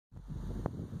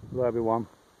Hello everyone.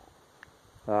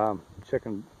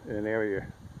 Checking an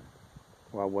area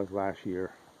where I was last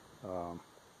year,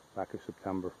 back in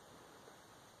September.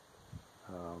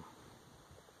 I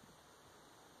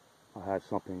had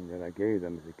something that I gave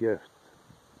them as a gift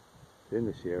in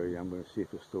this area. I'm going to see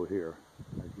if it's still here.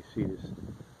 As you see, this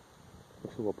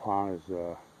little pond is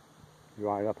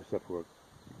dried up except for a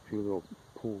few little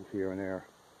pools here and there.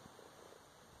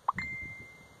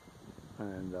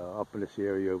 And up in this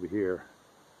area over here,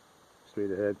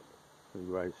 straight ahead,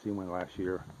 where I seen one last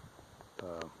year,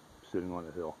 sitting on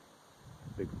a hill,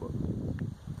 Bigfoot.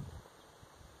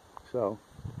 So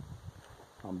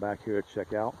I'm back here to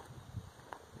check out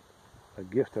a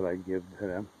gift that I give to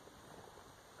them,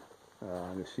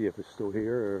 to see if it's still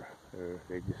here or if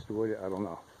they destroyed it. I don't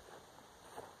know.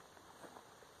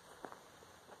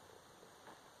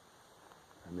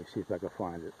 Let me see if I can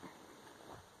find it.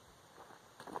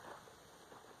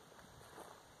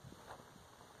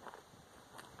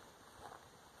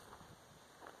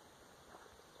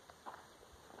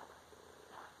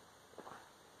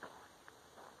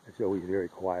 It's always very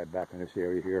quiet back in this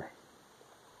area here.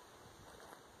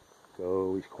 It's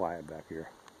always quiet back here.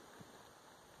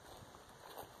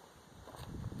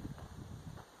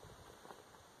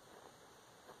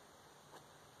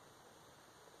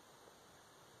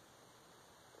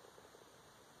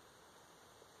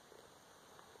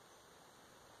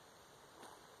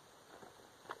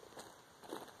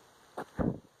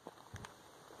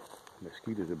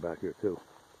 Mosquitoes are back here too.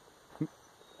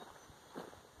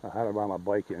 I had to ride my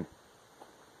bike in,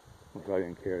 which I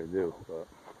didn't care to do, but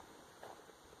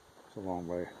it's a long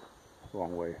way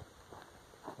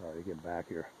to get back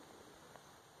here.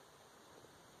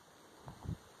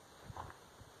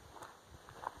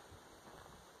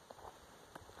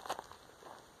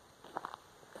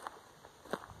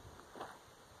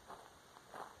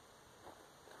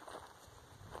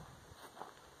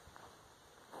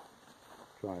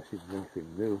 Trying to see if there's anything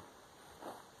new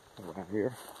around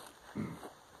here.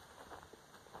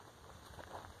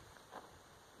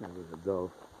 There's a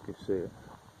dove, you can see it.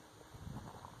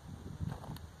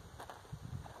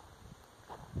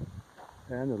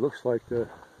 And it looks like the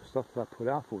stuff that I put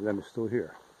out for them is still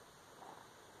here.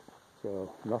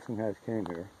 So nothing has came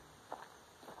here.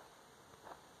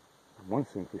 One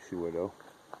thing for sure though,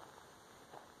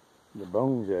 the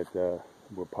bones that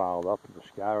were piled up are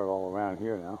scattered all around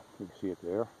here now. You can see it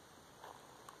there.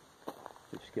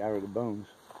 They scattered the bones.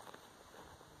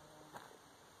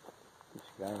 They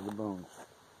scattered the bones.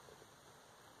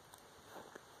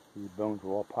 These bones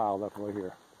were all piled up right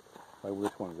here, right where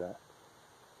this one's at.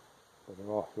 But they're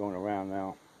all thrown around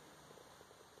now.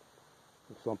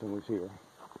 If something was here.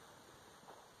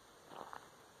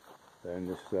 And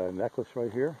this necklace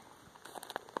right here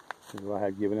is what I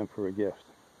had given them for a gift.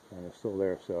 And it's still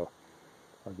there, so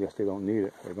I guess they don't need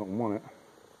it. They don't want it.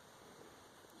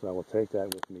 So I will take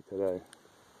that with me today.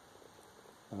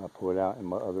 And I'll put it out in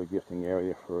my other gifting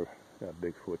area for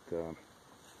Bigfoot.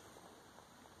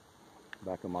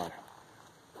 Back in my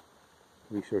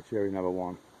research area number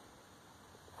 1.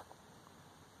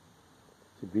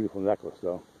 It's a beautiful necklace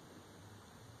though.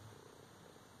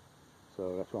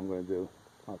 So that's what I'm going to do.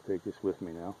 I'll take this with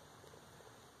me now.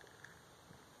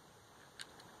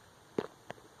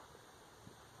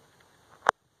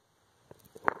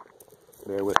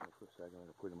 Bear with me for a second. I'm going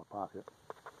to put it in my pocket.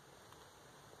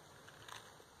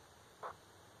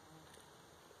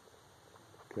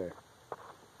 Okay.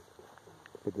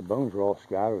 But the bones are all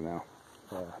scattered now.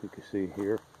 You can see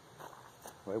here,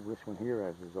 right where this one here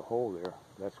has, there's a hole there.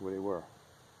 That's where they were.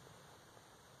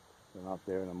 They're not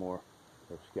there no more.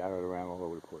 They're scattered around all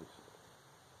over the place.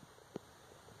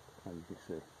 As you can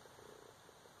see.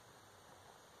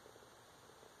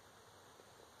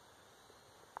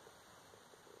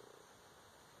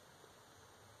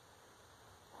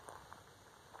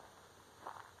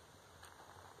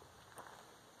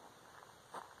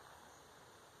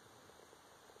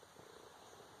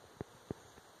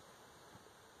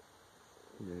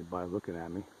 Anybody looking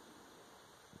at me?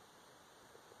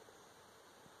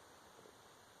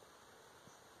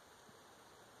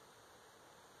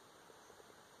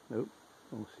 Nope,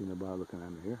 don't see nobody looking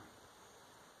at me here.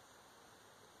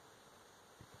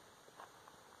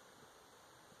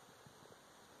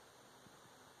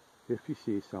 If you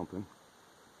see something,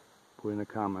 put it in the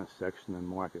comments section and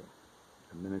mark it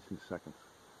in minutes and seconds.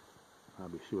 I'll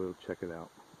be sure to check it out.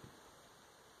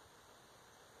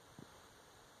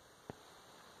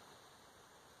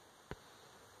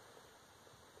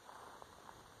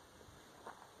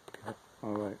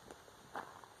 Alright.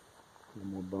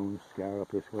 More bones scattered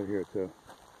up this way here too.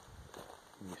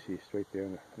 You see straight there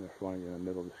in the front of you, in the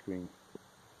middle of the screen.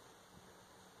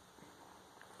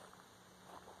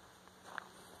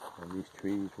 And these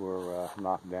trees were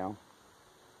knocked down.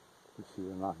 You see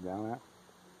they're knocked down at?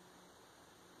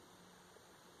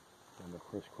 And they're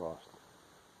crisscrossed.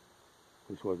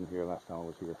 This wasn't here last time I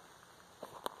was here.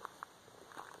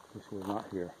 This was not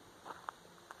here.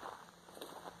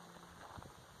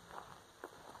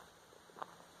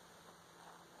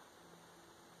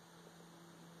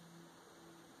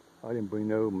 I didn't bring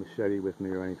no machete with me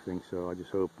or anything, so I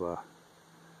just hope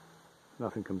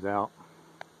nothing comes out.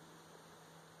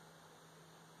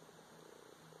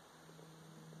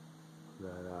 That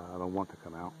I don't want to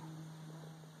come out.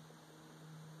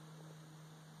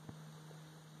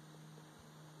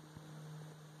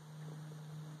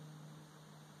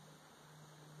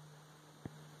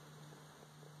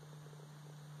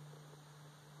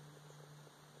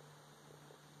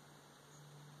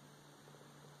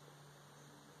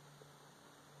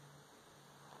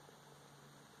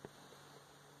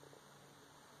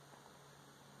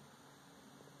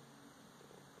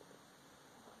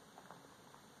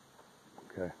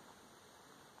 Okay,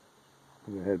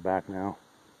 I'm gonna head back now.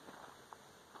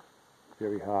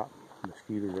 Very hot.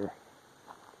 Mosquitoes are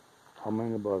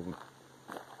humming and buzzing.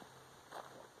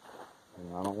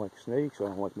 And I don't like snakes. I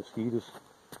don't like mosquitoes.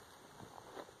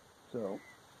 So,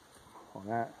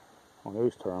 on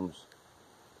those terms,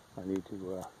 I need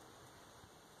to.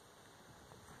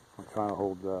 I'm trying to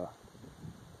hold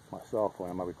my cell phone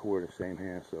and my recorder in the same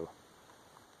hand, so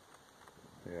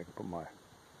yeah, I can put my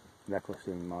necklace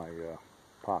in my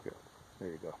pocket. There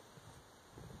you go.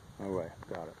 Alright,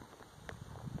 got it.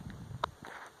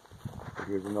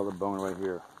 Here's another bone right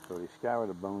here. So they scatter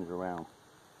the bones around.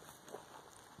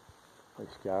 They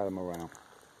scatter them around.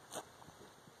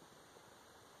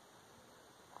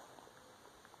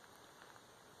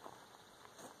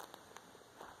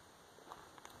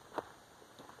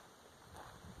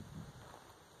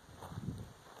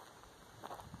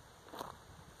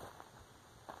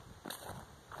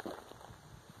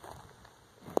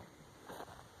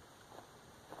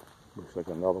 Looks like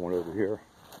another one over here,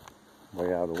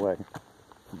 way out of the way,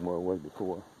 from where it was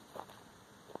before.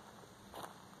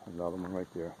 Another one right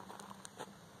there.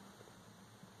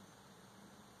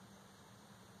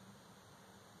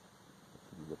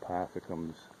 This is the path that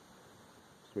comes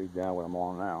straight down where I'm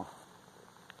on now.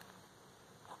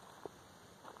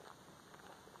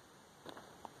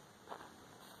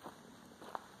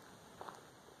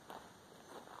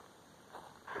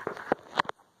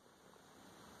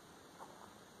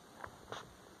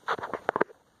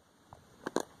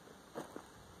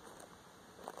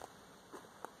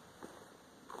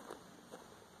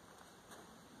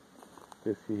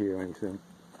 If you hear anything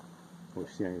or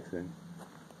see anything,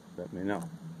 let me know.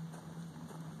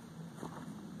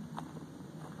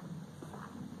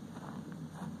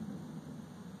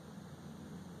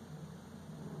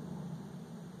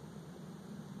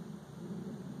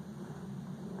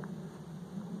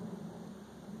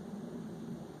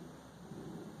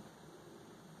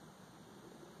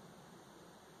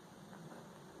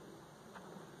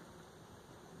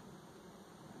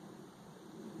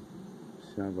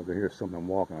 Sounds like I hear something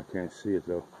walking. I can't see it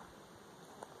though.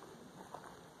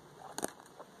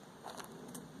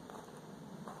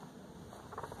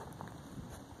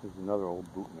 There's another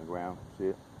old boot in the ground. See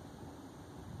it?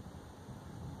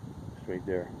 Straight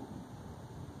there.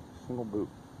 Single boot.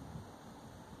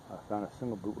 I found a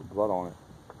single boot with blood on it.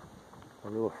 A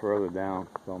little further down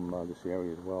from this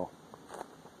area as well.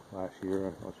 Last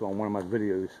year, I saw on one of my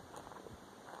videos.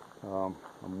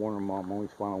 I'm wondering, I'm only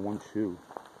finding one shoe.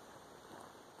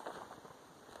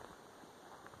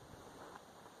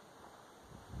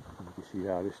 You can see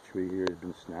how this tree here has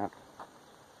been snapped.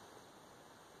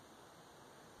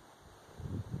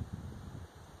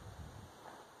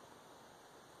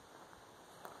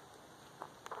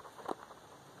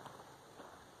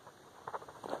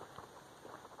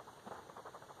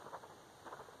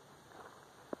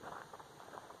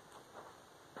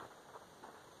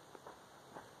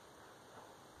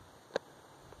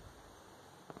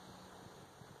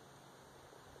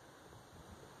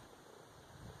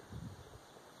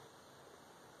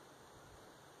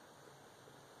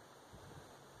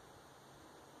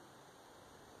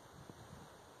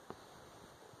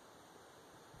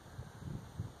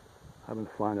 I've been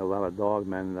finding a lot of dog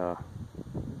men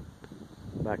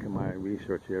back in my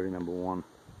research area, number one,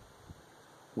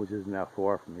 which isn't that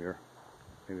far from here,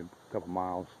 maybe a couple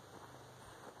miles.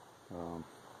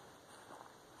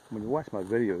 When you watch my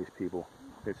videos, people,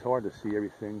 it's hard to see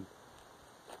everything,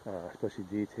 especially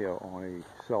detail on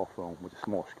a cell phone with a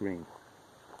small screen.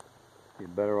 You're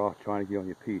better off trying to get on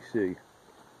your PC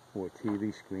or a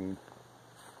TV screen,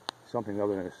 something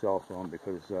other than a cell phone,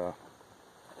 because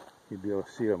you'd be able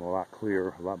to see them a lot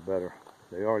clearer, a lot better.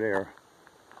 They are there.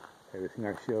 Everything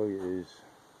I show you is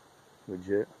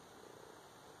legit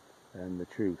and the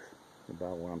truth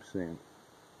about what I'm seeing.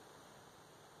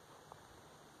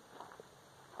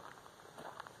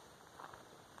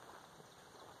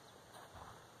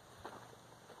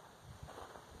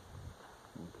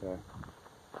 Okay.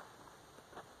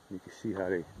 You can see how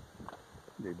they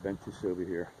bent this over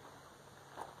here,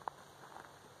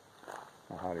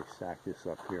 or how they stacked this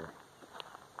up here.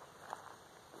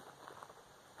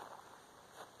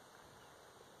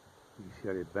 You can see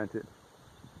how they bent it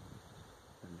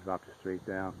and dropped it straight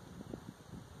down,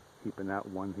 keeping that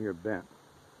one here bent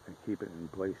and keep it in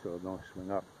place so it don't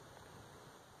swing up.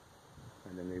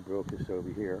 And then they broke this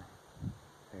over here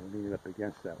and leaned it up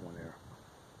against that one there.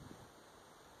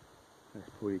 That's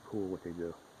pretty cool what they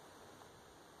do.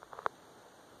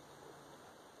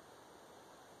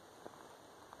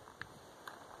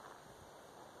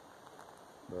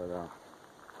 But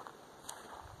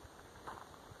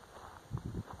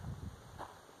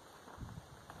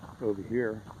over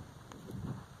here,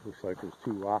 looks like there's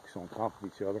two rocks on top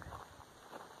of each other.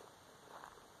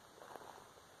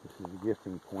 This is the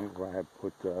gifting point where I had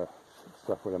put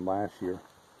stuff with them last year.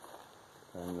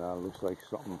 And looks like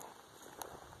something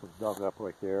was dug up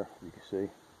right there, you can see.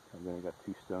 And then I got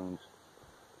two stones,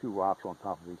 two rocks on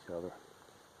top of each other.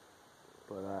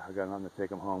 But I got nothing to take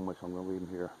them home with, so I'm going to leave them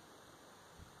here.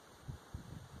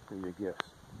 They're your gifts.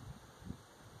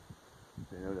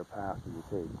 They know the path that you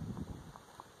take.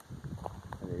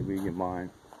 And they read your mind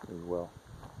as well.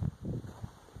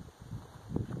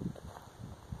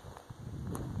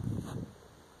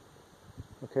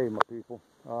 Okay, my people.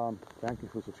 Thank you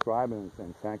for subscribing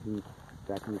and thank you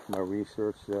for my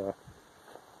research,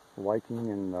 liking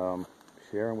and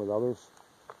sharing with others.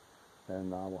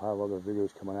 And we'll have other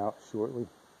videos coming out shortly.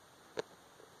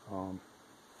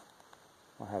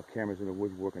 I have cameras in the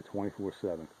woods working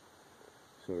 24/7,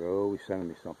 so they're always sending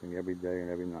me something every day and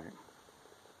every night.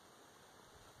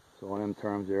 So on them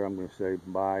terms there, I'm going to say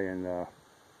bye and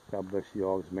God bless you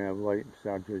all. This is Man of Light,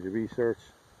 South Jersey Research.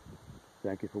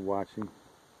 Thank you for watching.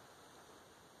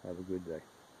 Have a good day.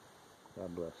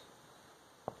 God bless.